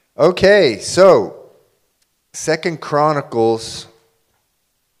Okay, so Second Chronicles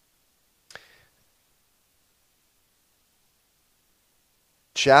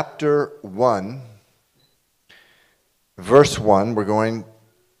chapter 1, verse 1. We're going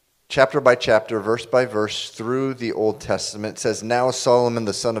chapter by chapter, verse by verse through the Old Testament. It says, "Now Solomon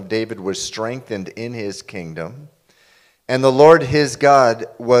the son of David was strengthened in his kingdom, and the Lord his God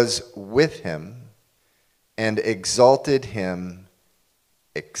was with him and exalted him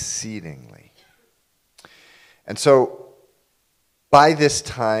exceedingly." And so by this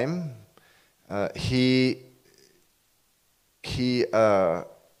time, he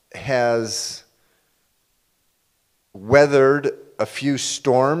has weathered a few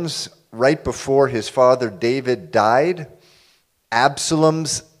storms right before his father David died.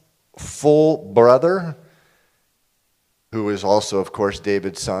 Absalom's full brother, who is also, of course,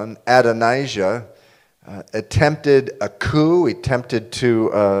 David's son, Adonijah, attempted a coup. He attempted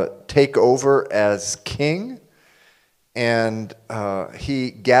to take over as king. And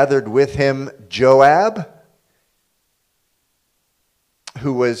he gathered with him Joab,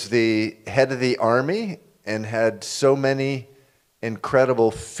 who was the head of the army and had so many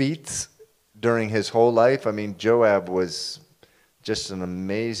incredible feats during his whole life. I mean, Joab was just an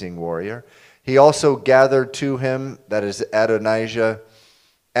amazing warrior. He also gathered to him, that is Adonijah,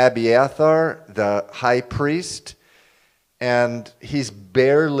 Abiathar, the high priest, and he's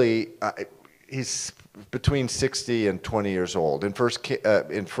between 60 and 20 years old. In First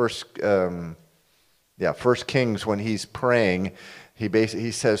Kings, when he's praying,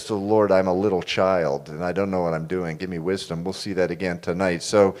 he says to the Lord, "I'm a little child, and I don't know what I'm doing. Give me wisdom." We'll see that again tonight.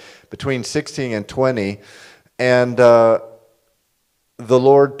 So between 16 and 20, and the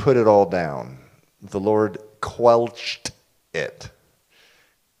Lord put it all down. The Lord quelched it.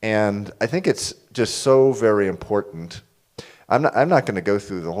 And I think it's just so very important. I'm not going to go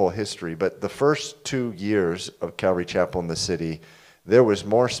through the whole history, but the first 2 years of Calvary Chapel in the city, there was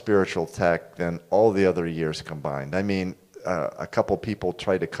more spiritual attack than all the other years combined. I mean, a couple people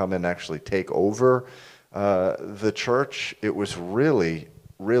tried to come and actually take over the church. It was really,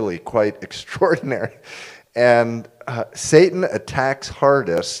 really quite extraordinary. And Satan attacks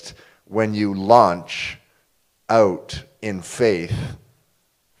hardest when you launch out in faith.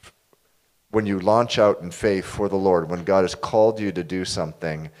 When you launch out in faith for the Lord, when God has called you to do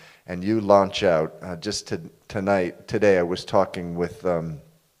something, and you launch out. Today, I was talking with a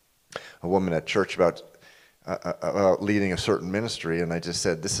woman at church about leading a certain ministry, and I just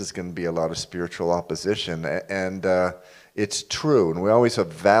said, this is going to be a lot of spiritual opposition, and it's true, and we always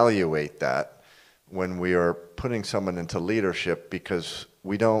evaluate that when we are putting someone into leadership, because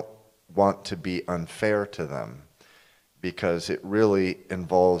we don't want to be unfair to them, because it really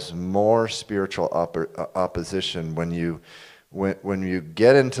involves more spiritual opposition when you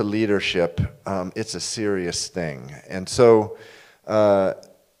get into leadership. It's a serious thing, and so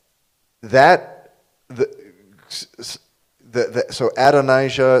so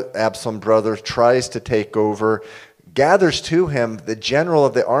Adonijah, Absalom's brother, tries to take over, gathers to him the general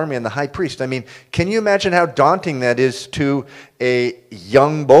of the army and the high priest. I mean, can you imagine how daunting that is to a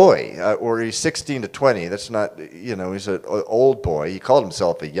young boy, or he's 16 to 20. That's not, he's an old boy. He called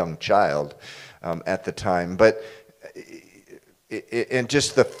himself a young child at the time. But and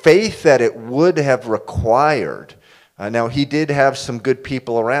just the faith that it would have required. Now, he did have some good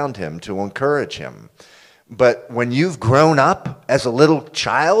people around him to encourage him. But when you've grown up as a little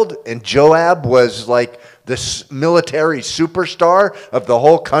child, and Joab was like this military superstar of the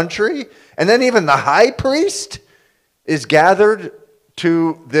whole country, and then even the high priest is gathered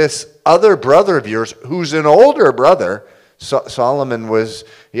to this other brother of yours who's an older brother. Solomon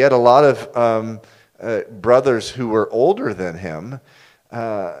he had a lot of brothers who were older than him.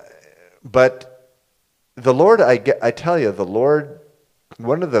 But the Lord, I tell you, the Lord,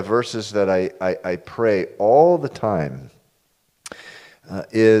 one of the verses that I pray all the time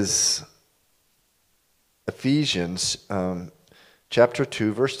is Ephesians chapter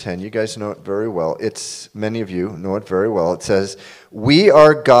 2, verse 10. You guys know it very well. Many of you know it very well. It says, "We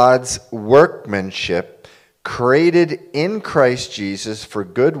are God's workmanship, created in Christ Jesus for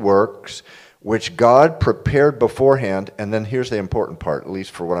good works, which God prepared beforehand." And then here's the important part, at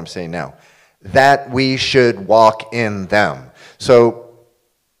least for what I'm saying now, "that we should walk in them." So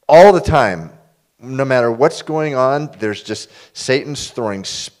all the time, no matter what's going on, there's just Satan's throwing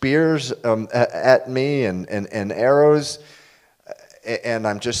spears at me and arrows. And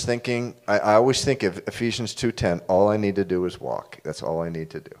I'm just thinking, I always think of Ephesians 2:10, all I need to do is walk. That's all I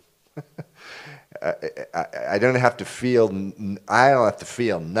need to do. I don't have to feel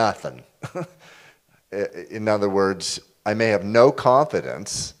nothing. In other words, I may have no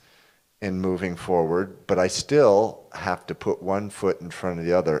confidence, in moving forward, but I still have to put one foot in front of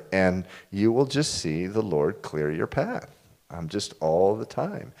the other, and you will just see the Lord clear your path. Just all the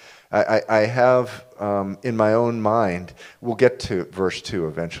time. I have in my own mind, we'll get to verse 2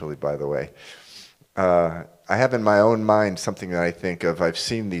 eventually, by the way. I have in my own mind something that I think of. I've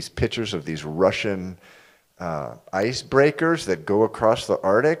seen these pictures of these Russian icebreakers that go across the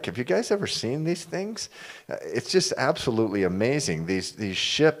Arctic. Have you guys ever seen these things? It's just absolutely amazing. These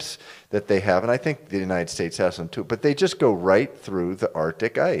ships that they have, and I think the United States has them too, but they just go right through the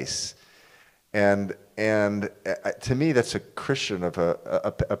Arctic ice. And to me, that's a Christian of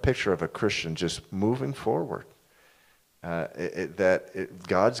a picture of a Christian just moving forward.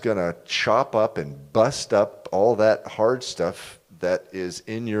 God's going to chop up and bust up all that hard stuff that is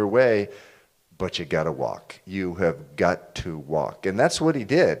in your way, but you got to walk. You have got to walk. And that's what he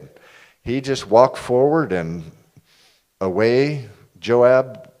did. He just walked forward, and away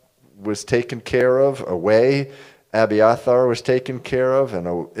Joab was taken care of, away Abiathar was taken care of, and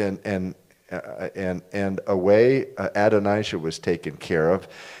away Adonijah was taken care of.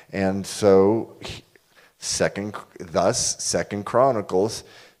 And so Second Chronicles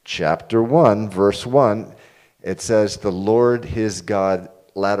chapter 1 verse 1, it says the Lord his God,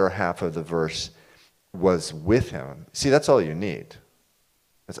 latter half of the verse, was with him. See, that's all you need.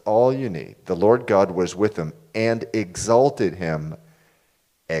 That's all you need. The Lord God was with him and exalted him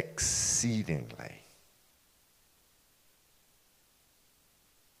exceedingly.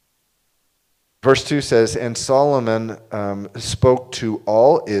 Verse 2 says, and Solomon spoke to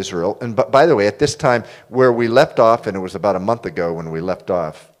all Israel. And by the way, at this time where we left off, and it was about a month ago when we left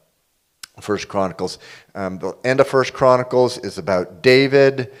off, First Chronicles, the end of First Chronicles is about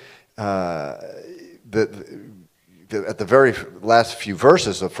David. At the very last few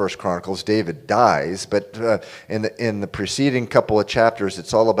verses of First Chronicles, David dies. But in the preceding couple of chapters,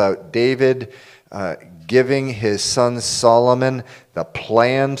 it's all about David giving his son Solomon the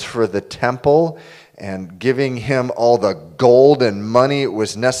plans for the temple and giving him all the gold and money it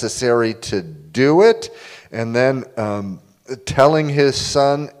was necessary to do it. And then telling his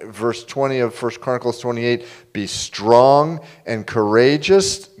son, verse 20 of 1 Chronicles 28, be strong and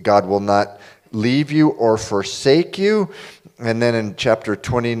courageous. God will not leave you or forsake you. And then in chapter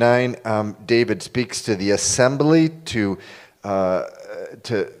 29, David speaks to the assembly to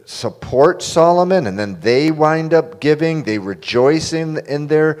support Solomon, and then they wind up giving. They rejoice in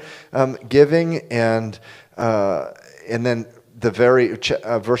their giving, and then the very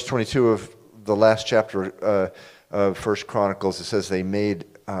verse 22 of the last chapter of First Chronicles, it says they made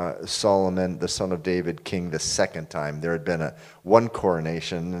Solomon, the son of David, king the second time. There had been one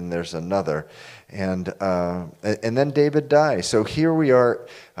coronation, and there's another, and then David dies. So here we are.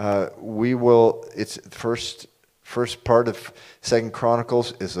 It's first part of Second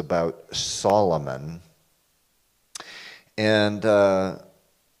Chronicles is about Solomon, and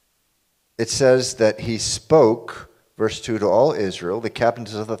it says that he spoke, verse 2, to all Israel, the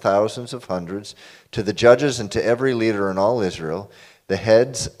captains of the thousands of hundreds, to the judges and to every leader in all Israel, the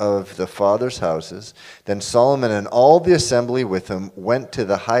heads of the fathers' houses. Then Solomon and all the assembly with him went to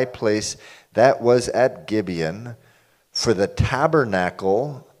the high place that was at Gibeon, for the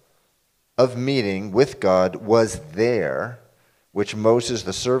tabernacle of meeting with God was there, which Moses,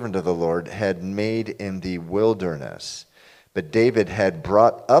 the servant of the Lord, had made in the wilderness. But David had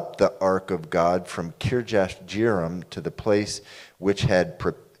brought up the ark of God from Kirjath-jearim to the place which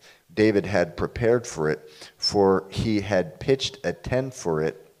David had prepared for it, for he had pitched a tent for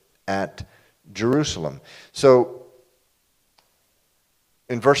it at Jerusalem. So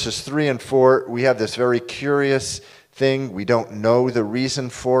in verses 3 and 4, we have this very curious thing. We don't know the reason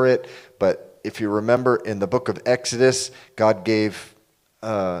for it, but if you remember in the book of Exodus, God gave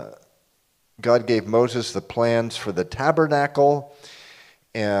Moses the plans for the tabernacle,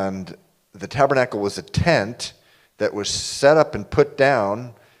 and the tabernacle was a tent that was set up and put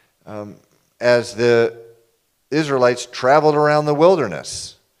down as the Israelites traveled around the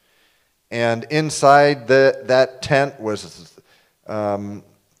wilderness. And inside that tent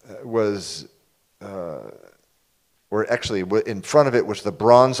or actually in front of it was the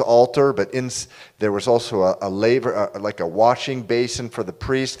bronze altar, but there was also a laver, like a washing basin for the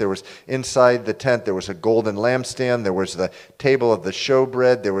priest. There was inside the tent, there was a golden lampstand. There was the table of the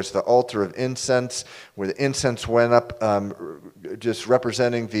showbread. There was the altar of incense, where the incense went up, just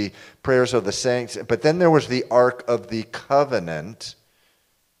representing the prayers of the saints. But then there was the Ark of the Covenant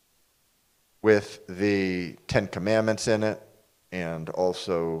with the Ten Commandments in it, and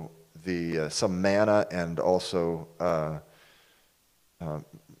also some manna, and also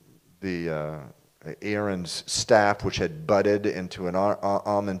the Aaron's staff, which had budded into an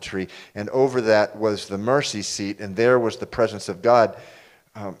almond tree, and over that was the mercy seat, and there was the presence of God.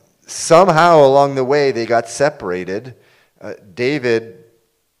 Somehow along the way, they got separated. David,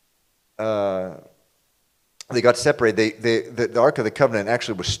 they got separated. The Ark of the Covenant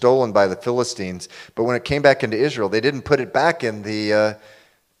actually was stolen by the Philistines, but when it came back into Israel, they didn't put it back in the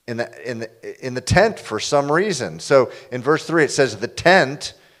tent for some reason. So in verse 3, it says the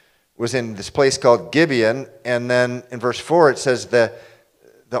tent was in this place called Gibeon, and then in verse 4, it says the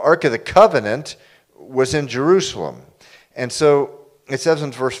Ark of the Covenant was in Jerusalem. And so it says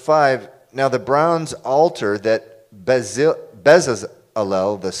in verse 5, now the bronze altar that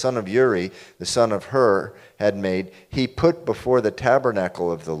Bezalel, the son of Uri, the son of Hur, had made, he put before the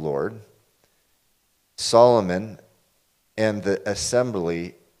tabernacle of the Lord. Solomon and the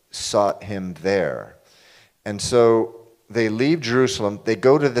assembly sought him there. And so they leave Jerusalem. They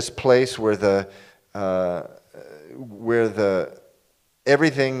go to this place where the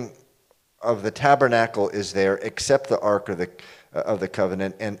everything of the tabernacle is there, except the Ark of the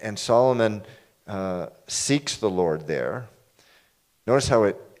Covenant. And Solomon seeks the Lord there. Notice how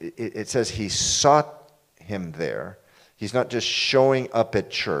it says he sought him there. He's not just showing up at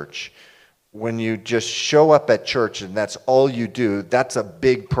church. When you just show up at church and that's all you do, that's a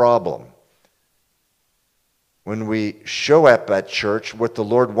big problem. When we show up at church, what the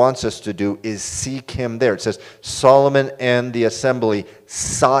Lord wants us to do is seek him there. It says, Solomon and the assembly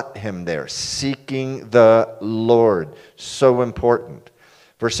sought him there, seeking the Lord. So important.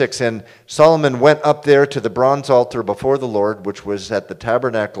 Verse 6, and Solomon went up there to the bronze altar before the Lord, which was at the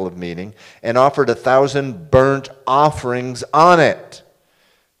tabernacle of meeting, and offered 1,000 burnt offerings on it.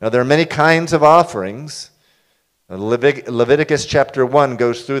 Now, there are many kinds of offerings. Leviticus chapter 1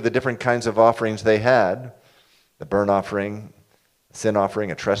 goes through the different kinds of offerings they had. The burnt offering, sin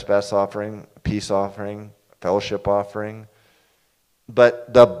offering, a trespass offering, a peace offering, a fellowship offering.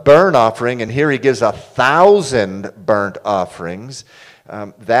 But the burnt offering, and here he gives 1,000 burnt offerings,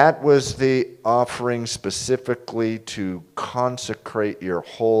 that was the offering specifically to consecrate your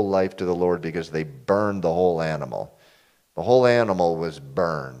whole life to the Lord because they burned the whole animal. The whole animal was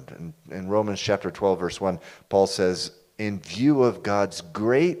burned. And in Romans chapter 12, verse 1, Paul says, in view of God's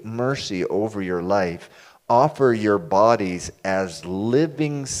great mercy over your life, offer your bodies as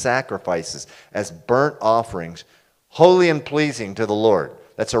living sacrifices, as burnt offerings, holy and pleasing to the Lord.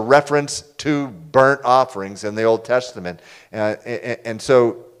 That's a reference to burnt offerings in the Old Testament. And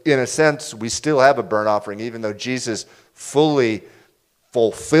so, in a sense, we still have a burnt offering, even though Jesus fully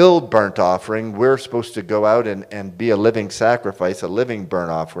fulfilled burnt offering. We're supposed to go out and be a living sacrifice, a living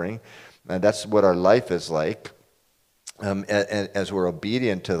burnt offering. And that's what our life is like as we're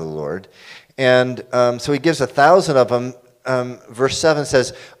obedient to the Lord. And so he gives 1,000 of them. Verse 7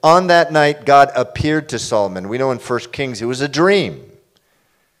 says, on that night God appeared to Solomon. We know in 1 Kings it was a dream.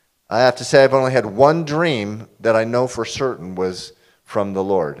 I have to say I've only had one dream that I know for certain was from the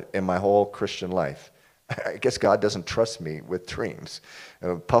Lord in my whole Christian life. I guess God doesn't trust me with dreams.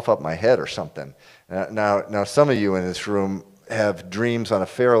 It'll puff up my head or something. Now some of you in this room have dreams on a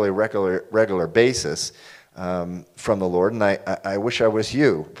fairly regular basis from the Lord, and I wish I was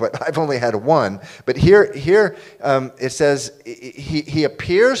you, but I've only had one. But here it says he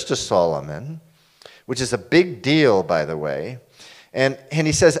appears to Solomon, which is a big deal, by the way, and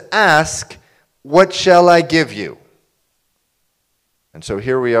he says, ask, what shall I give you? And so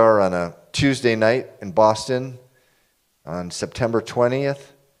here we are on a Tuesday night in Boston on September 20th,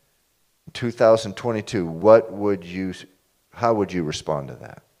 2022. How would you respond to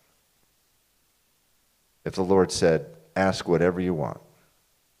that? If the Lord said, ask whatever you want,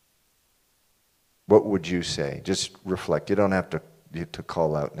 what would you say? Just reflect. You don't have to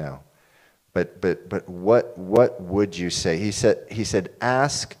call out now. But what would you say? He said,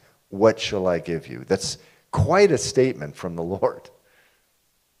 ask, what shall I give you? That's quite a statement from the Lord.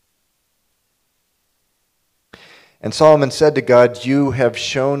 And Solomon said to God, you have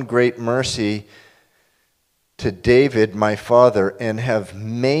shown great mercy to David, my father, and have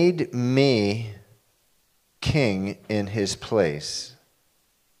made me king in his place.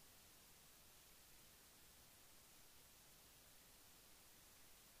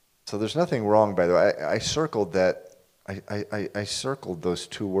 So there's nothing wrong, by the way. I circled that. I circled those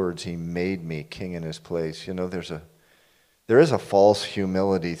two words. He made me king in his place. You know, there is a false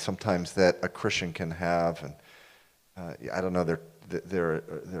humility sometimes that a Christian can have, and I don't know.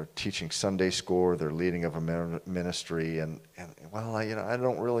 They're teaching Sunday school, or they're leading of a ministry, and well, I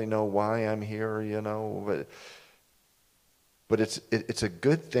don't really know why I'm here, but it's a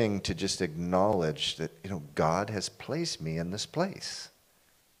good thing to just acknowledge that God has placed me in this place.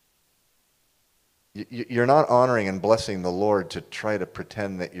 You're not honoring and blessing the Lord to try to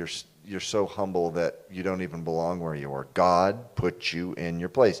pretend that you're so humble that you don't even belong where you are. God put you in your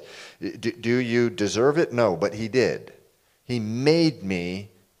place. Do you deserve it? No, but he did. He made me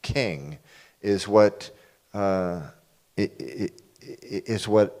king, is what is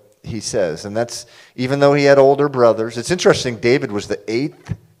what he says. And that's, even though he had older brothers. It's interesting, David was the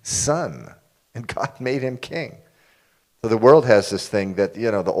 8th son, and God made him king. So the world has this thing that,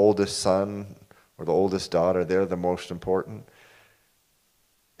 the oldest son or the oldest daughter, they're the most important.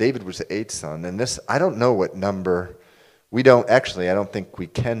 David was the 8th son, and this, I don't know what number, I don't think we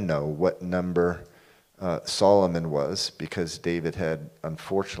can know what number Solomon was, because David had,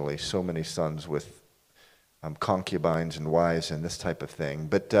 unfortunately, so many sons with concubines and wives and this type of thing.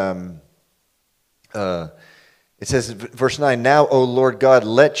 But it says, verse 9, "Now, O Lord God,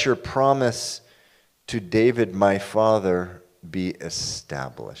 let your promise to David my father be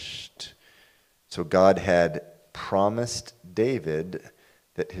established." So God had promised David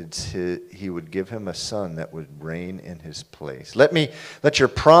that he would give him a son that would reign in his place. Let your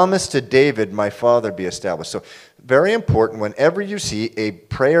promise to David my father be established. So very important, whenever you see a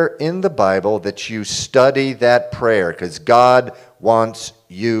prayer in the Bible, that you study that prayer, because God wants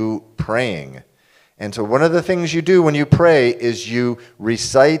you praying. And so one of the things you do when you pray is you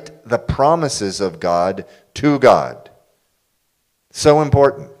recite the promises of God to God. So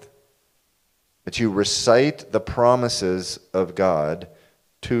important that you recite the promises of God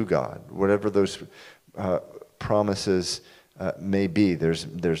to God, whatever those promises may be.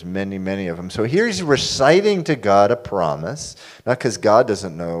 There's many, many of them. So here he's reciting to God a promise, not because God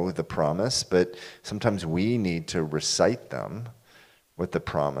doesn't know the promise, but sometimes we need to recite them, what the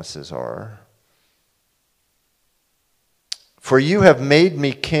promises are. "For you have made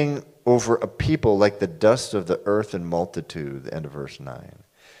me king over a people like the dust of the earth in multitude." End of verse 9.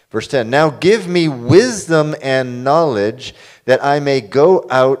 Verse 10, "Now give me wisdom and knowledge, that I may go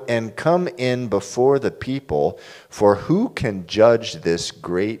out and come in before the people. For who can judge this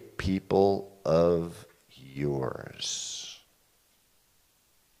great people of yours?"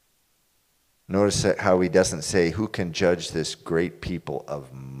 Notice how he doesn't say, "Who can judge this great people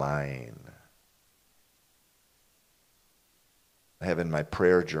of mine?" I have in my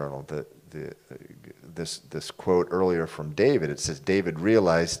prayer journal this quote earlier from David. It says David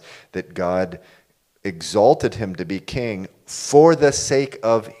realized that God exalted him to be king for the sake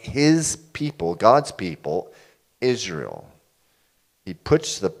of his people, God's people, Israel. He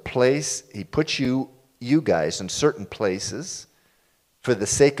puts you guys in certain places for the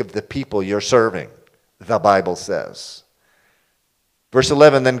sake of the people you're serving, the Bible says. Verse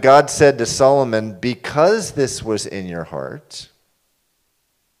 11, "Then God said to Solomon, because this was in your heart,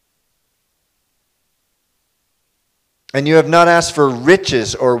 and you have not asked for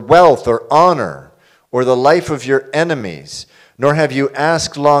riches or wealth or honor or the life of your enemies, nor have you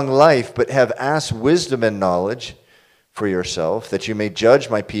asked long life, but have asked wisdom and knowledge for yourself, that you may judge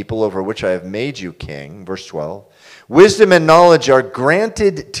my people over which I have made you king." Verse 12, "Wisdom and knowledge are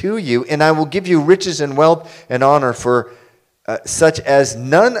granted to you, and I will give you riches and wealth and honor for such as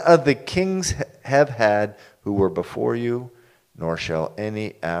none of the kings have had who were before you, nor shall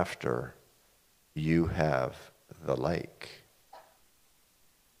any after you have the like."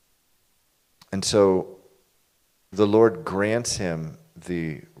 And so the Lord grants him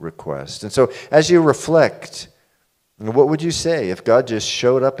the request. And so as you reflect, what would you say if God just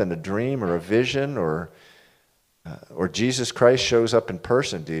showed up in a dream or a vision, or Jesus Christ shows up in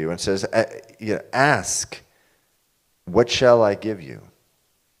person to you and says, "Ask, what shall I give you?"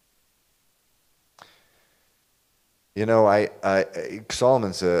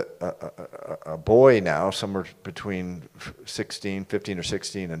 Solomon's a boy now, somewhere between 15 or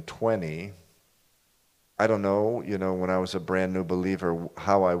 16 and 20. I don't know, when I was a brand new believer,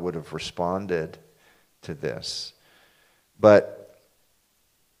 how I would have responded to this. But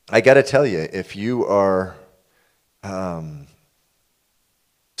I got to tell you, if you are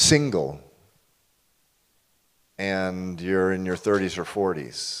single and you're in your 30s or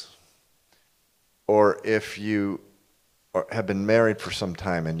 40s, or if you have been married for some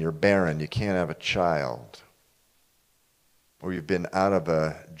time and you're barren, you can't have a child, or you've been out of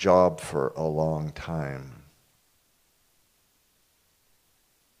a job for a long time,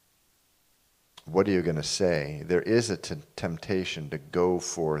 what are you going to say? There is a temptation to go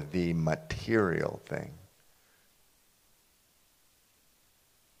for the material thing.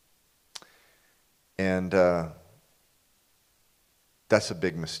 And that's a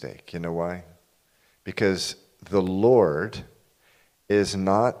big mistake. You know why? Because the Lord is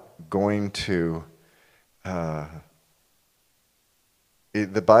not going to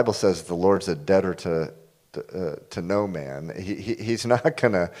The Bible says the Lord's a debtor to no man. He's not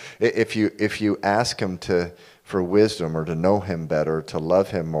gonna, if you ask him for wisdom or to know him better, to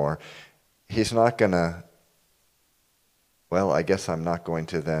love him more, he's not gonna, well, I guess I'm not going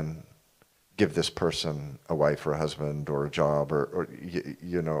to then give this person a wife or a husband or a job or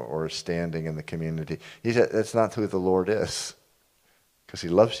or a standing in the community. He said that's not who the Lord is, because he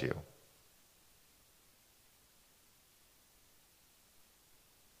loves you.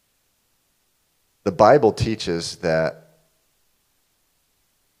 The Bible teaches that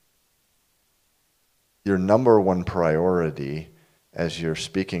your number one priority as you're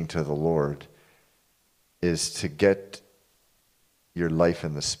speaking to the Lord is to get your life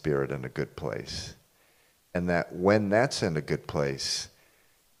in the Spirit in a good place. And that when that's in a good place,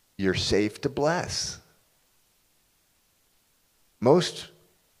 you're safe to bless. Most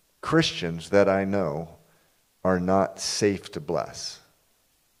Christians that I know are not safe to bless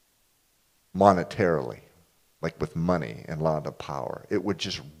monetarily, like with money and a lot of power. It would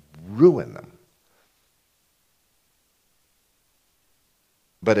just ruin them.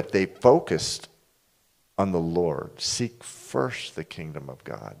 But if they focused on the Lord, seek first the kingdom of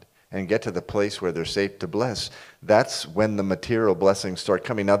God, and get to the place where they're safe to bless, that's when the material blessings start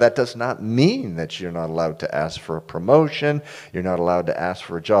coming. Now, that does not mean that you're not allowed to ask for a promotion, you're not allowed to ask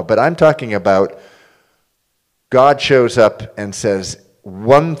for a job, but I'm talking about God shows up and says,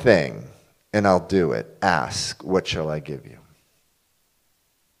 one thing, and I'll do it. Ask, what shall I give you?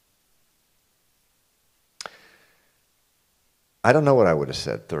 I don't know what I would have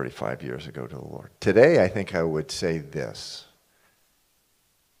said 35 years ago to the Lord. Today, I think I would say this.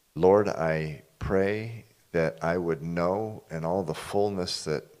 Lord, I pray that I would know in all the fullness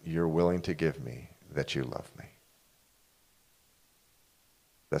that you're willing to give me that you love me.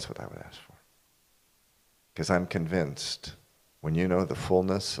 That's what I would ask for. Because I'm convinced when you know the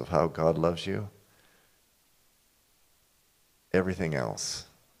fullness of how God loves you, everything else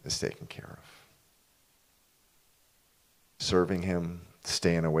is taken care of. Serving him,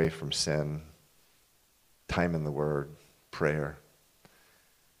 staying away from sin, time in the Word, prayer.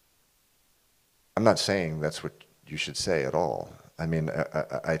 I'm not saying that's what you should say at all. I mean,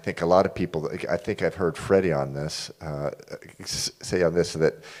 I think a lot of people, I think I've heard Freddie on this, say on this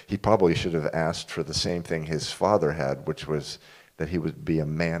that he probably should have asked for the same thing his father had, which was that he would be a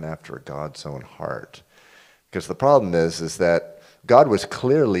man after God's own heart. Because the problem is that God was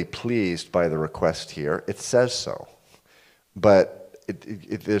clearly pleased by the request here. It says so. But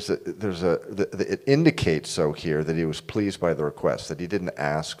it indicates so here that he was pleased by the request, that he didn't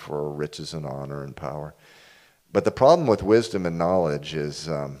ask for riches and honor and power. But the problem with wisdom and knowledge is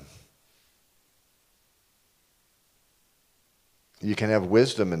you can have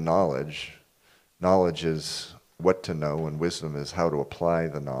wisdom and knowledge. Knowledge is what to know, and wisdom is how to apply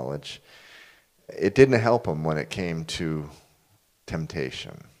the knowledge. It didn't help him when it came to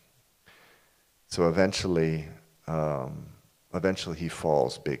temptation. So eventually he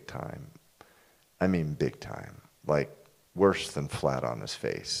falls big time. I mean big time, like worse than flat on his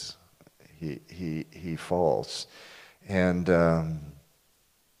face. He falls, and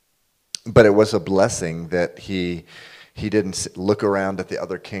but it was a blessing that he didn't look around at the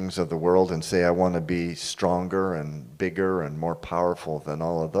other kings of the world and say, I want to be stronger and bigger and more powerful than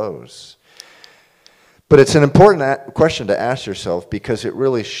all of those. But it's an important question to ask yourself, because it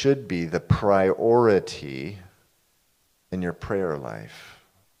really should be the priority in your prayer life.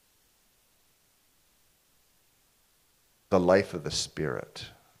 The life of the Spirit.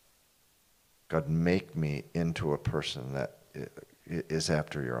 God, make me into a person that is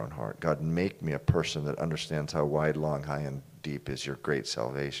after your own heart. God, make me a person that understands how wide, long, high, and deep is your great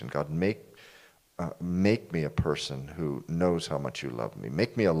salvation. God, make me a person who knows how much you love me.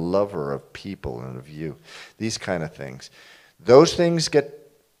 Make me a lover of people and of you. These kind of things. Those things get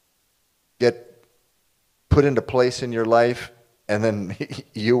put into place in your life, and then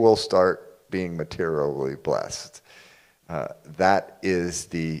you will start being materially blessed. That is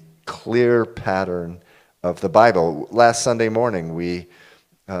the clear pattern of the Bible. Last Sunday morning, we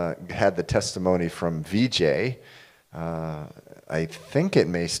had the testimony from VJ. I think it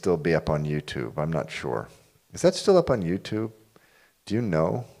may still be up on YouTube. I'm not sure. Is that still up on YouTube? Do you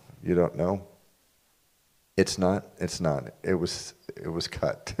know? You don't know? It's not. It's not. It was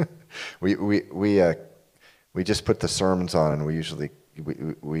cut. We just put the sermons on, and we usually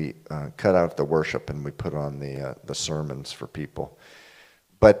we cut out the worship and we put on the sermons for people.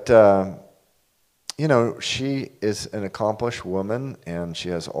 But she is an accomplished woman, and she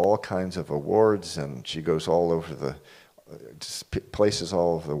has all kinds of awards, and she goes all over the places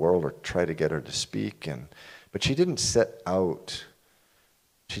all over the world or try to get her to speak. But she didn't set out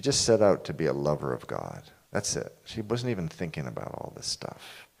She just set out to be a lover of God. That's it. She wasn't even thinking about all this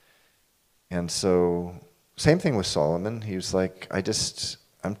stuff. And so, same thing with Solomon. He was like,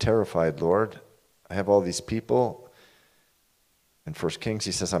 I'm terrified, Lord. I have all these people. In 1 Kings,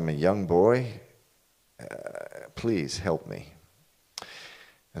 he says, I'm a young boy. Please help me.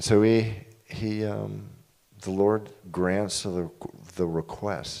 And so the Lord grants the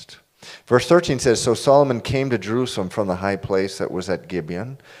request. Verse 13 says, So Solomon came to Jerusalem from the high place that was at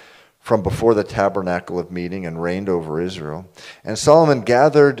Gibeon, from before the tabernacle of meeting, and reigned over Israel. And Solomon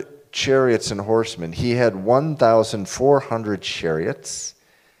gathered chariots and horsemen. He had 1,400 chariots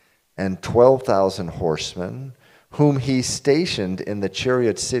and 12,000 horsemen, whom he stationed in the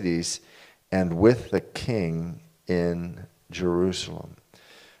chariot cities and with the king in Jerusalem.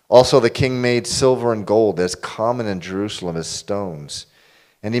 Also the king made silver and gold as common in Jerusalem as stones.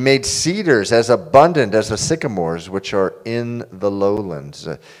 And he made cedars as abundant as the sycamores which are in the lowlands.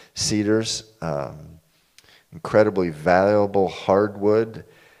 Cedars, incredibly valuable hardwood.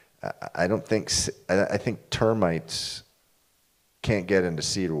 I think termites can't get into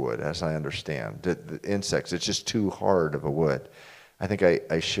cedar wood, as I understand. The insects, it's just too hard of a wood. I think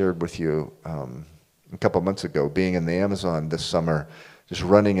I shared with you a couple of months ago, being in the Amazon this summer, just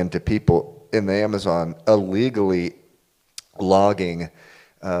running into people in the Amazon illegally logging.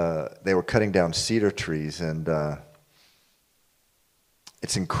 They were cutting down cedar trees, and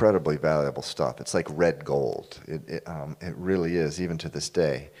it's incredibly valuable stuff. It's like red gold. It really is, even to this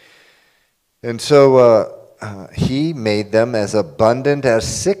day. And so he made them as abundant as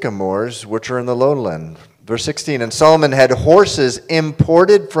sycamores, which are in the lowland. Verse 16, And Solomon had horses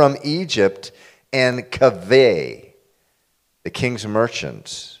imported from Egypt, and Kaveh, the king's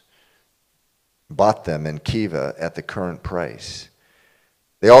merchants, bought them in Kiva at the current price.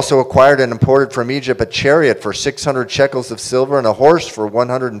 They also acquired and imported from Egypt a chariot for 600 shekels of silver and a horse for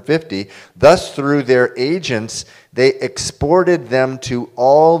 150. Thus, through their agents, they exported them to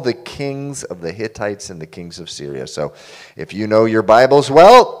all the kings of the Hittites and the kings of Syria. So, if you know your Bibles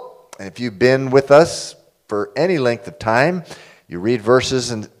well, and if you've been with us for any length of time, you read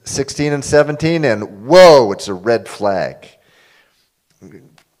verses 16 and 17, and whoa, it's a red flag.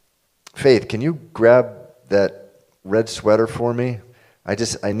 Faith, can you grab that red sweater for me?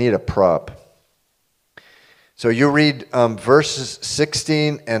 I need a prop. So you read verses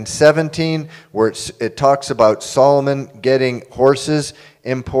 16 and 17, where it talks about Solomon getting horses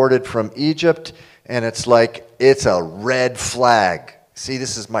imported from Egypt, and it's like, it's a red flag. See,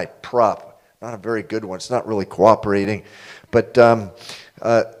 this is my prop. Not a very good one. It's not really cooperating. But,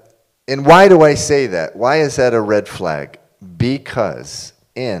 and why do I say that? Why is that a red flag? Because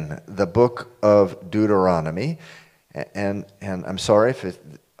in the book of Deuteronomy, and I'm sorry if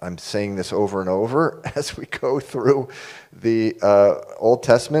I'm saying this over and over as we go through the Old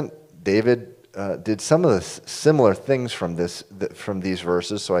Testament. David did some of the similar things from these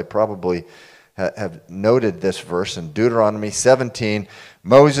verses, so I probably have noted this verse in Deuteronomy 17.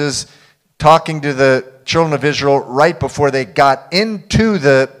 Moses talking to the children of Israel right before they got into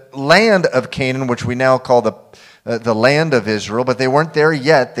the land of Canaan, which we now call the land of Israel, but they weren't there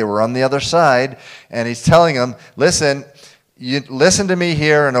yet. They were on the other side, and he's telling them, listen, you listen to me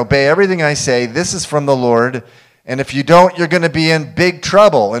here and obey everything I say. This is from the Lord, and if you don't, you're going to be in big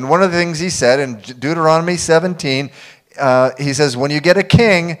trouble. And one of the things he said in Deuteronomy 17, he says, when you get a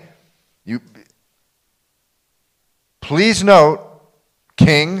king, please note,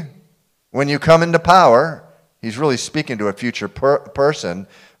 king, when you come into power, he's really speaking to a future person.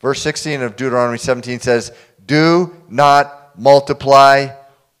 Verse 16 of Deuteronomy 17 says, do not multiply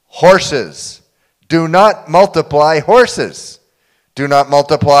horses. Do not multiply horses. Do not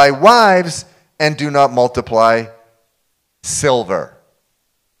multiply wives, and do not multiply silver.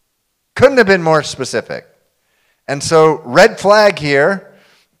 Couldn't have been more specific. And so, red flag here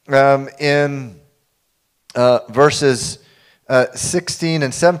in verses 16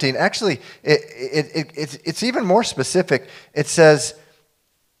 and 17. Actually, it's even more specific. It says,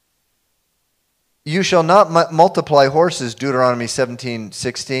 you shall not multiply horses, Deuteronomy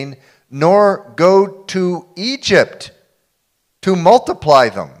 17:16, nor go to Egypt to multiply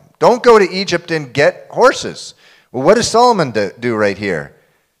them. Don't go to Egypt and get horses. Well, what does Solomon do right here?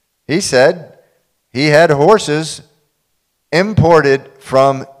 He said he had horses imported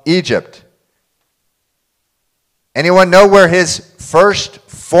from Egypt. Anyone know where his first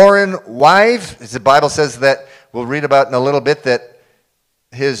foreign wife, as the Bible says that, we'll read about in a little bit, that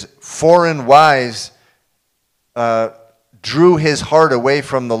his foreign wives drew his heart away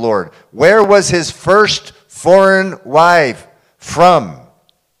from the Lord. Where was his first foreign wife from?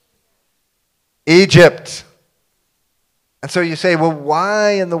 Egypt. And so you say, well,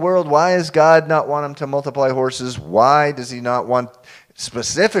 why in the world, why does God not want him to multiply horses? Why does he not want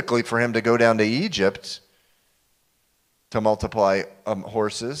specifically for him to go down to Egypt to multiply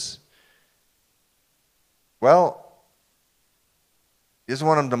horses? Well, he doesn't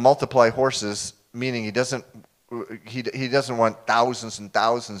want him to multiply horses, meaning he doesn't want thousands and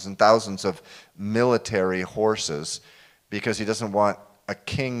thousands and thousands of military horses, because he doesn't want a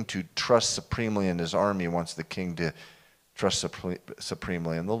king to trust supremely in his army. He wants the king to trust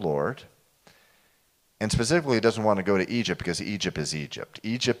supremely in the Lord. And specifically, he doesn't want to go to Egypt because Egypt is Egypt.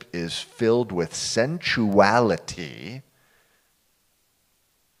 Egypt is filled with sensuality,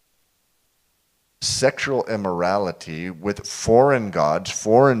 sexual immorality, with foreign gods,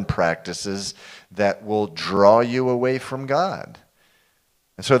 foreign practices that will draw you away from God.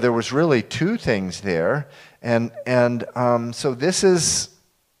 And so there was really two things there. And so this is,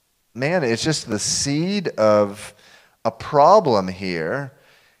 man, it's just the seed of a problem here.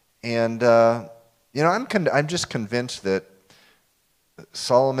 And, I'm just convinced that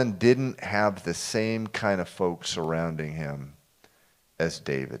Solomon didn't have the same kind of folks surrounding him as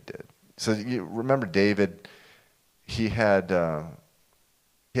David did. So you remember David, he had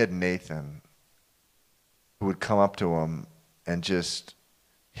Nathan, who would come up to him and just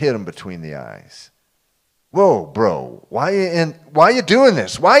hit him between the eyes. Whoa, bro, why are you doing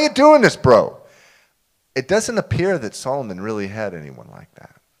this? Why are you doing this, bro? It doesn't appear that Solomon really had anyone like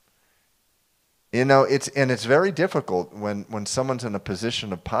that. It's very difficult when someone's in a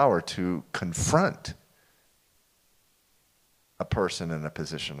position of power to confront a person in a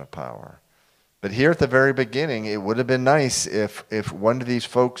position of power. But here at the very beginning, it would have been nice if one of these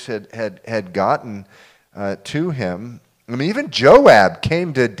folks had gotten to him. I mean, even Joab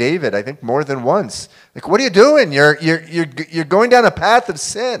came to David, I think, more than once. Like, what are you doing? You're going down a path of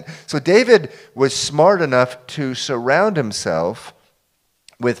sin. So David was smart enough to surround himself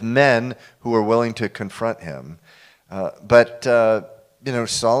with men who were willing to confront him. But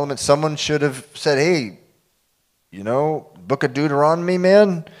Solomon, someone should have said, hey, Book of Deuteronomy,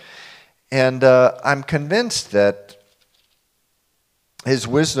 man. And I'm convinced that his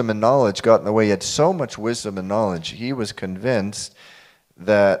wisdom and knowledge got in the way. He had so much wisdom and knowledge, he was convinced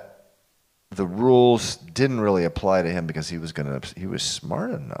that the rules didn't really apply to him because he was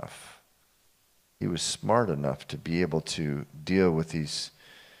smart enough. He was smart enough to be able to deal with these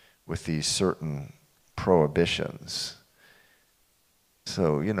certain prohibitions.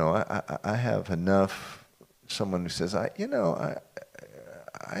 So, I have enough. Someone who says, I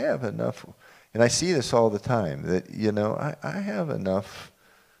have enough. And I see this all the time, that, I have enough.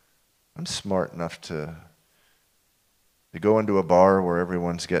 I'm smart enough to go into a bar where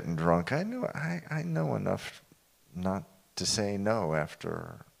everyone's getting drunk. I know enough not to say no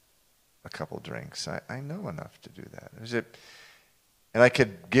after a couple drinks. I know enough to do that. And I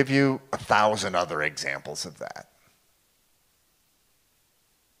could give you 1,000 other examples of that.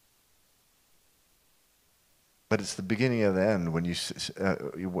 But it's the beginning of the end when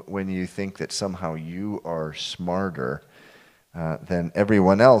you think that somehow you are smarter than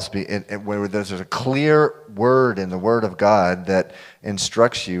everyone else. Where there's a clear word in the Word of God that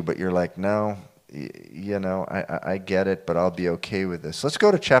instructs you, but you're like, no, I get it, but I'll be okay with this. Let's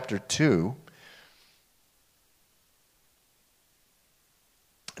go to chapter 2.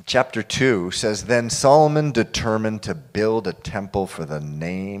 Chapter 2 says, Then Solomon determined to build a temple for the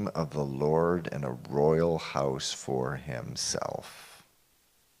name of the Lord and a royal house for himself.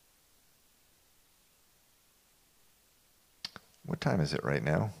 What time is it right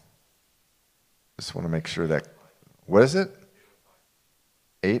now? Just want to make sure that, what is it?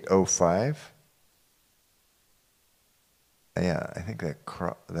 8:05? Yeah, I think that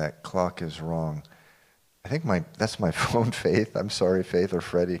clock is wrong. I think that's my phone, Faith. I'm sorry, Faith or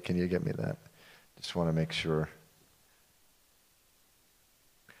Freddie. Can you get me that? Just want to make sure.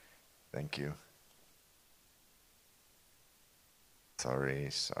 Thank you.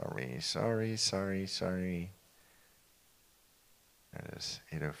 Sorry. There it is,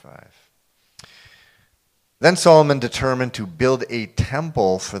 8:05. Then Solomon determined to build a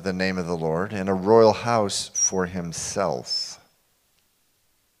temple for the name of the Lord and a royal house for himself.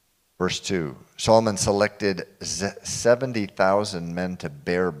 Verse 2, Solomon selected 70,000 men to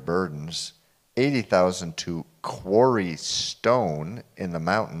bear burdens, 80,000 to quarry stone in the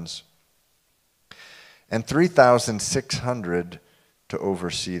mountains, and 3,600 to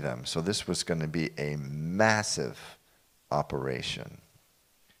oversee them. So this was going to be a massive operation.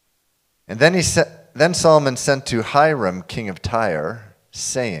 And then Solomon sent to Hiram, king of Tyre,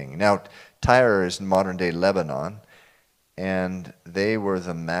 saying, now Tyre is in modern-day Lebanon, and they were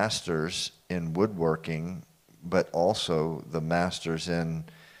the masters in woodworking but also the masters in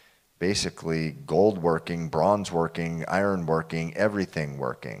basically gold working, bronze working, iron working, everything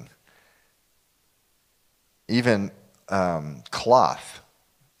working. Even cloth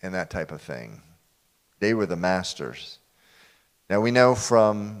and that type of thing. They were the masters. Now we know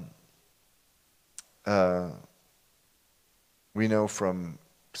from 2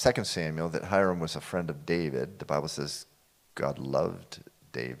 Samuel that Hiram was a friend of David. The Bible says God loved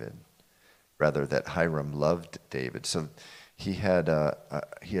David, rather that Hiram loved David. So he had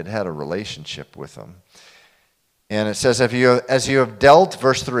had a relationship with him. And it says, as you have dealt,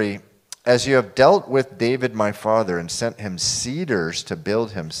 verse 3, as you have dealt with David my father and sent him cedars to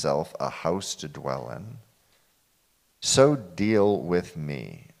build himself a house to dwell in, so deal with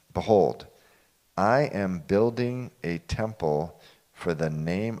me. Behold, I am building a temple for the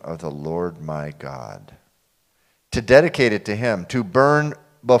name of the Lord my God, to dedicate it to him, to burn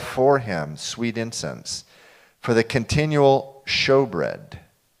before him sweet incense, for the continual showbread.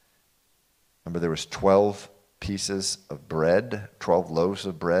 Remember, there was 12 pieces of bread, 12 loaves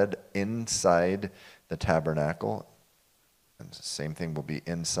of bread inside the tabernacle. And the same thing will be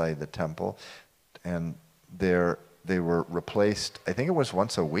inside the temple. And they were replaced, I think it was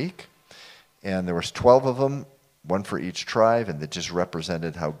once a week. And there was 12 of them, one for each tribe, and that just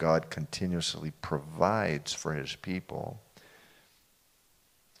represented how God continuously provides for his people.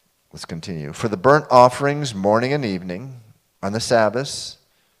 Let's continue. For the burnt offerings, morning and evening, on the Sabbaths,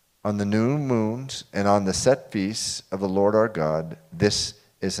 on the new moons, and on the set feasts of the Lord our God, this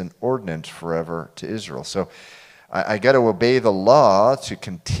is an ordinance forever to Israel. So I got to obey the law to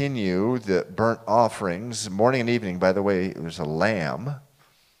continue the burnt offerings. Morning and evening, by the way, it was a lamb.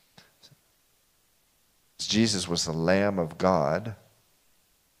 Jesus was the Lamb of God.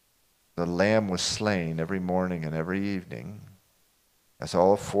 The lamb was slain every morning and every evening. That's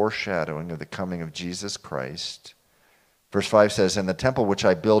all a foreshadowing of the coming of Jesus Christ. Verse 5 says, and the temple which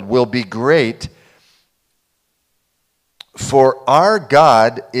I build will be great, for our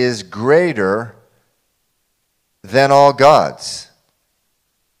God is greater than all gods.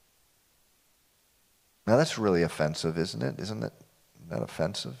 Now that's really offensive, isn't it? Isn't that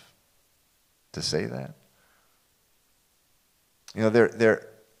offensive to say that? You know,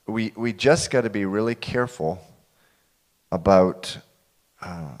 we just got to be really careful about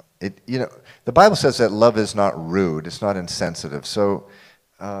it. You know, the Bible says that love is not rude; it's not insensitive. So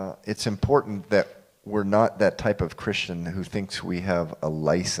it's important that we're not that type of Christian who thinks we have a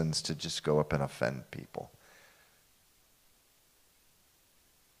license to just go up and offend people.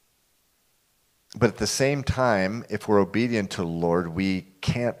 But at the same time, if we're obedient to the Lord, we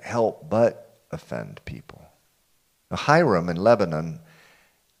can't help but offend people. Now, Hiram in Lebanon,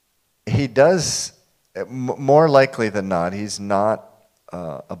 he does, more likely than not, he's not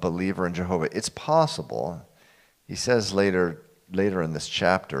a believer in Jehovah. It's possible. He says later in this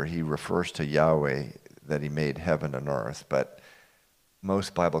chapter, he refers to Yahweh, that he made heaven and earth, but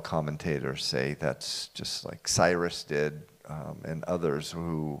most Bible commentators say that's just like Cyrus did, and others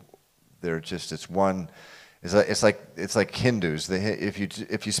who they're just, it's like Hindus.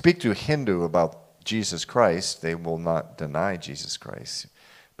 If you speak to a Hindu about Jesus Christ, they will not deny Jesus Christ,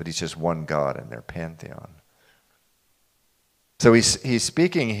 but he's just one God in their pantheon. So he's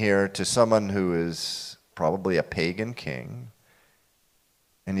speaking here to someone who is probably a pagan king,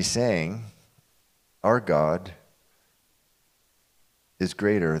 and he's saying, our God is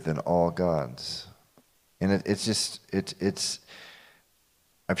greater than all gods. And it's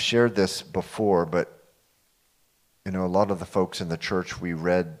I've shared this before, but you know, a lot of the folks in the church, we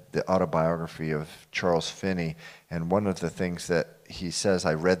read the autobiography of Charles Finney, and one of the things that he says,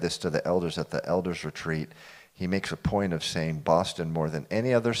 I read this to the elders at the elders retreat, he makes a point of saying Boston, more than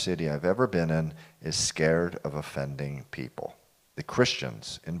any other city I've ever been in, is scared of offending people. The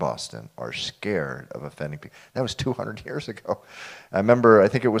Christians in Boston are scared of offending people. That was 200 years ago. I remember, I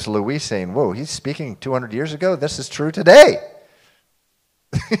think it was Louis saying, whoa, he's speaking 200 years ago? This is true today.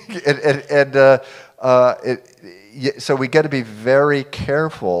 So we got to be very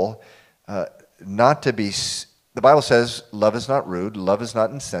careful not to be. The Bible says love is not rude, love is not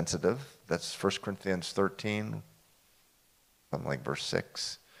insensitive. That's 1 Corinthians 13, something like verse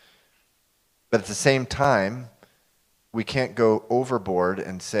 6. But at the same time, we can't go overboard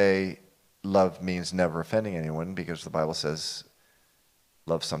and say love means never offending anyone, because the Bible says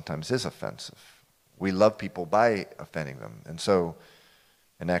love sometimes is offensive. We love people by offending them. And so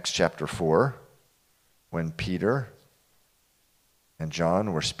in Acts chapter 4, when Peter and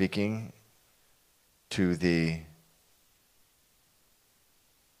John were speaking to the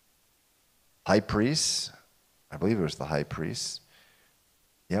high priest, I believe it was the high priest,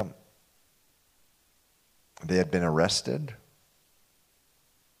 yeah, They had been arrested.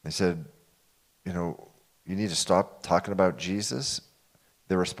 They said, you need to stop talking about Jesus.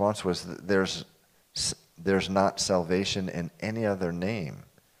 Their response was, there's not salvation in any other name,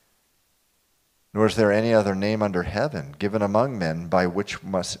 nor is there any other name under heaven given among men by which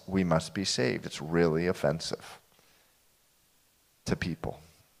we must be saved. It's really offensive to people.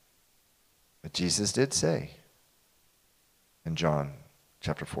 But Jesus did say in John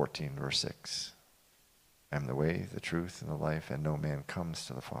chapter 14, verse 6, I am the way, the truth, and the life, and no man comes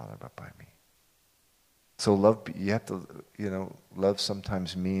to the Father but by me. So love, you have to, love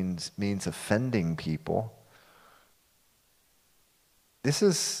sometimes means offending people. This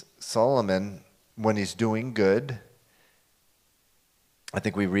is Solomon when he's doing good. I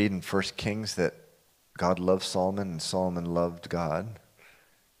think we read in 1 Kings that God loved Solomon and Solomon loved God.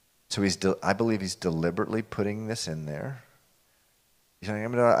 So I believe he's deliberately putting this in there. He's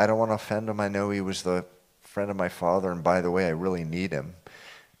saying, I don't want to offend him. I know he was the friend of my father, and by the way, I really need him.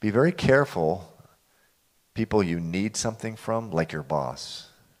 Be very careful, people you need something from, like your boss.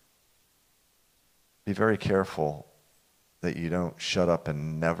 Be very careful that you don't shut up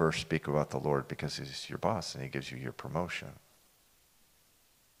and never speak about the Lord because he's your boss and he gives you your promotion.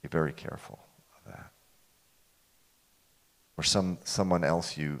 Be very careful of that. Or someone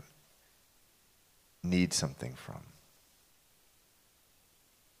else you need something from.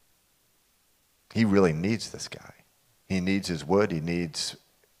 He really needs this guy. He needs his wood. He needs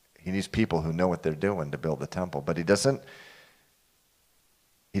people who know what they're doing to build the temple. But he doesn't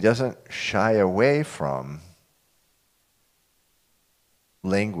shy away from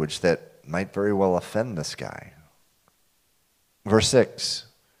language that might very well offend this guy. Verse 6,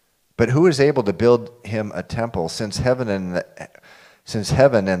 but who is able to build him a temple since heaven and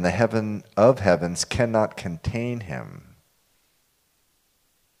the heaven of heavens cannot contain him?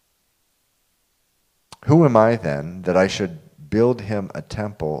 Who am I then that I should build him a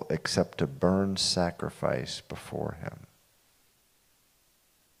temple except to burn sacrifice before him?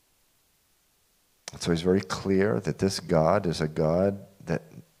 So he's very clear that this God is a God that,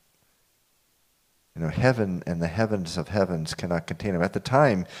 heaven and the heavens of heavens cannot contain him. At the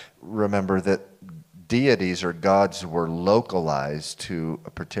time, remember that deities or gods were localized to a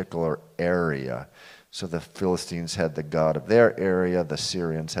particular area. So the Philistines had the god of their area, the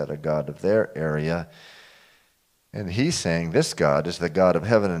Syrians had a god of their area. And he's saying this God is the God of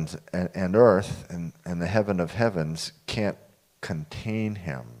heaven and earth, and the heaven of heavens can't contain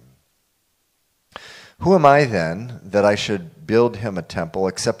him. Who am I then that I should build him a temple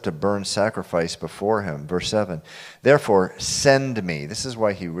except to burn sacrifice before him? Verse 7, therefore send me. This is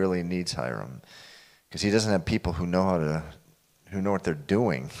why he really needs Hiram, because he doesn't have people who know what they're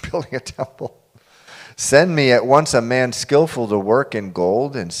doing, building a temple. Send me at once a man skillful to work in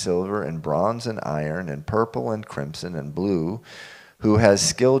gold and silver and bronze and iron and purple and crimson and blue, who has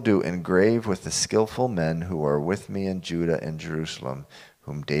skill to engrave with the skillful men who are with me in Judah and Jerusalem,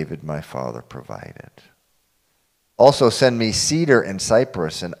 whom David my father provided. Also send me cedar and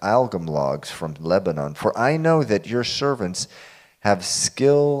cypress and algum logs from Lebanon, for I know that your servants have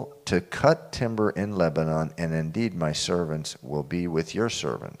skill to cut timber in Lebanon, and indeed my servants will be with your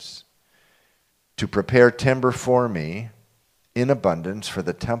servants, to prepare timber for me in abundance, for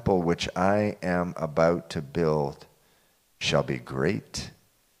the temple which I am about to build shall be great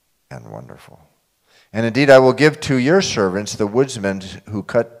and wonderful. And indeed I will give to your servants, the woodsmen who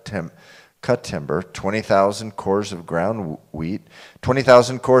cut timber, 20,000 cores of ground wheat,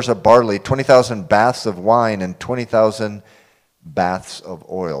 20,000 cores of barley, 20,000 baths of wine, and 20,000 baths of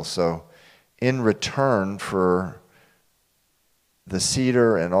oil. So in return for the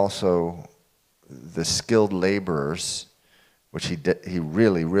cedar and also the skilled laborers, which he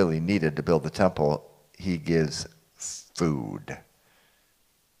really, really needed to build the temple, he gives food.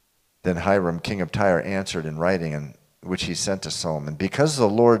 Then Hiram, king of Tyre, answered in writing, and which he sent to Solomon, because the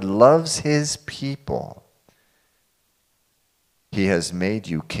Lord loves his people, he has made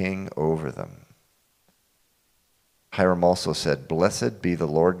you king over them. Hiram also said, blessed be the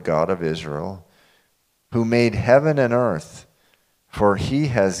Lord God of Israel, who made heaven and earth, for he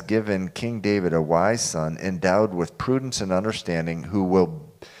has given King David a wise son, endowed with prudence and understanding, who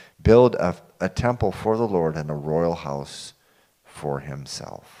will build a temple for the Lord and a royal house for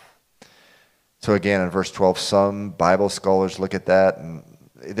himself. So again, in verse 12, some Bible scholars look at that, and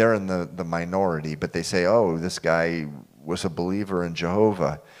they're in the minority, but they say, oh, this guy was a believer in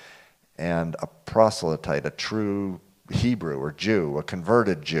Jehovah and a proselyte, a true Hebrew or Jew, a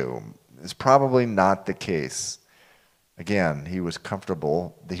converted Jew. It's probably not the case. Again, he was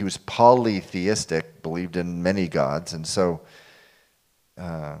comfortable. He was polytheistic, believed in many gods, and so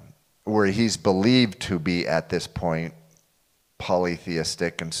where he's believed to be at this point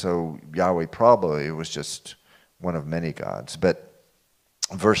polytheistic, and so Yahweh probably was just one of many gods. But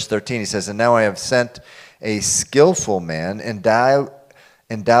verse 13, he says, "And now I have sent a skillful man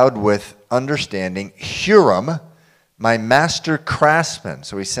endowed with understanding, Huram, my master craftsman."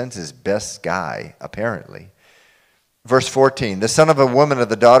 So he sends his best guy, apparently. Verse 14, "The son of a woman of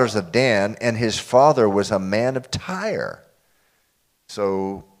the daughters of Dan, and his father was a man of Tyre."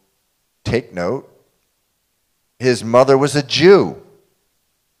 So take note, his mother was a Jew,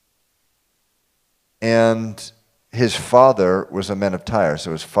 and his father was a man of Tyre.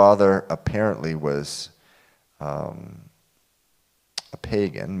 So his father apparently was a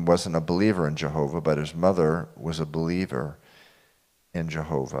pagan, wasn't a believer in Jehovah, but his mother was a believer in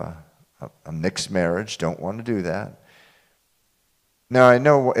Jehovah. A mixed marriage, don't want to do that. Now, I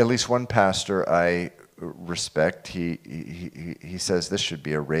know at least one pastor I respect. He says this should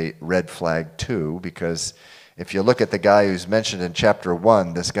be a red flag too, because if you look at the guy who's mentioned in chapter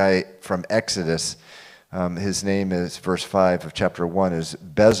 1, this guy from Exodus, his name is, verse 5 of chapter 1 is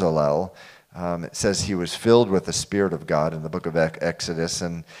Bezalel. It says he was filled with the Spirit of God in the book of Exodus.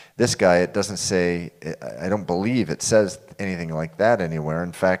 And this guy, it doesn't say, I don't believe it says anything like that anywhere.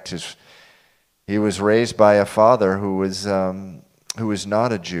 In fact, he was raised by a father who was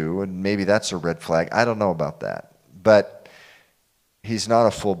not a Jew, and maybe that's a red flag. I don't know about that. But he's not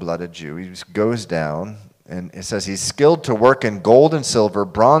a full-blooded Jew. He just goes down, and it says he's skilled to work in gold and silver,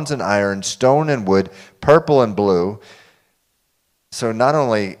 bronze and iron, stone and wood, purple and blue. So not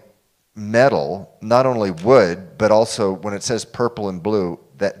only metal, not only wood, but also when it says purple and blue,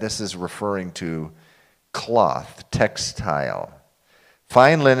 that this is referring to cloth, textile,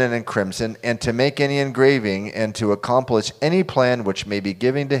 fine linen and crimson, and to make any engraving, and to accomplish any plan which may be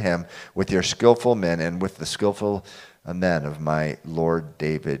given to him with your skillful men and with the skillful men of my Lord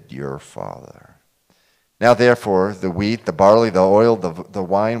David your father. Now therefore, the wheat, the barley, the oil, the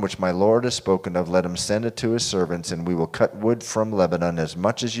wine which my Lord has spoken of, let him send it to his servants, and we will cut wood from Lebanon as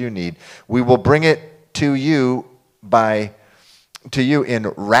much as you need. We will bring it to you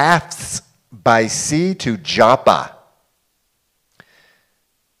in rafts by sea to Joppa.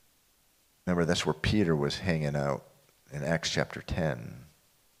 Remember, that's where Peter was hanging out in Acts chapter 10.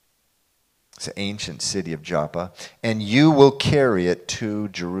 It's an ancient city of Joppa. And you will carry it to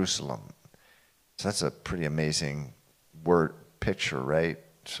Jerusalem. So that's a pretty amazing word picture, right?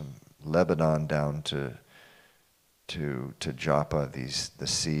 From Lebanon down to Joppa, the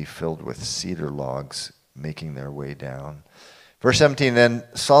sea filled with cedar logs making their way down. Verse 17, then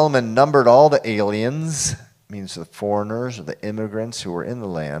Solomon numbered all the aliens, means the foreigners or the immigrants who were in the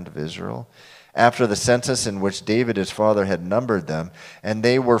land of Israel, after the census in which David his father had numbered them, and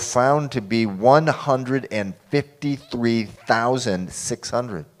they were found to be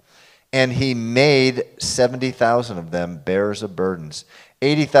 153,600. And he made 70,000 of them bearers of burdens,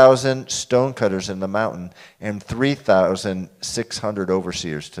 80,000 stonecutters in the mountain, and 3,600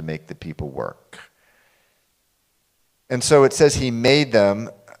 overseers to make the people work. And so it says he made them.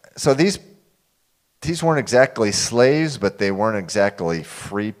 So these weren't exactly slaves, but they weren't exactly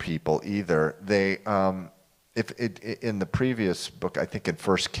free people either. They, in the previous book, I think in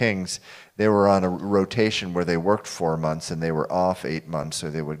 1 Kings, they were on a rotation where they worked 4 months and they were off 8 months, so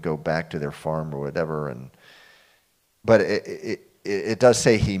they would go back to their farm or whatever. But it does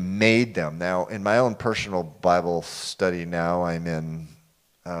say he made them. Now, in my own personal Bible study now, I'm in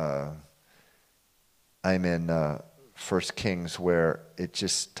 1 Kings, where it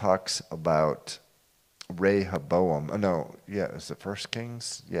just talks about Rehoboam. Is it 1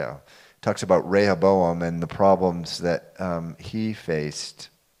 Kings? Yeah. It talks about Rehoboam and the problems that he faced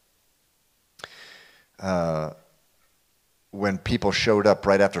when people showed up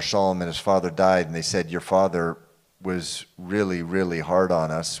right after Solomon, his father, died, and they said, your father was really, really hard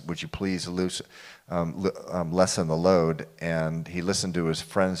on us. Would you please lessen the load? And he listened to his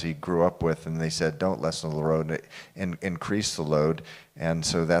friends he grew up with, and they said, don't lessen the load, and increase the load. And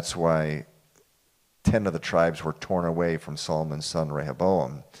so that's why 10 of the tribes were torn away from Solomon's son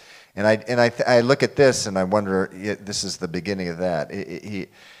Rehoboam. And I look at this and I wonder, this is the beginning of that.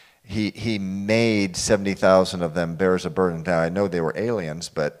 He made 70,000 of them bearers of burden. Now I know they were aliens,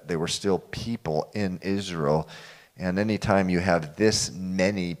 but they were still people in Israel. And anytime you have this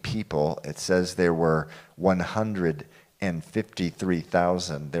many people, it says there were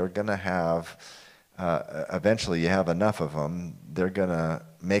 153,000. They're going to have, eventually you have enough of them, they're going to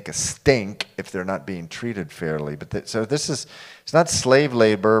make a stink if they're not being treated fairly. But so this is, it's not slave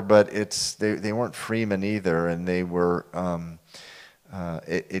labor, but they weren't freemen either, and they were,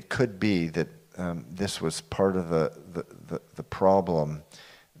 it could be that this was part of the problem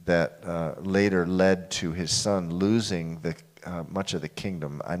that later led to his son losing much of the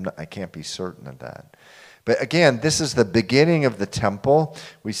kingdom. I can't be certain of that. But again, this is the beginning of the temple.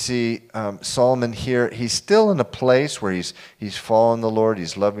 We see Solomon here. He's still in a place where he's following the Lord,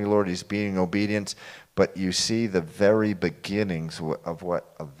 he's loving the Lord, he's being obedient. But you see the very beginnings of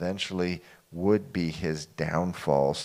what eventually would be his downfall.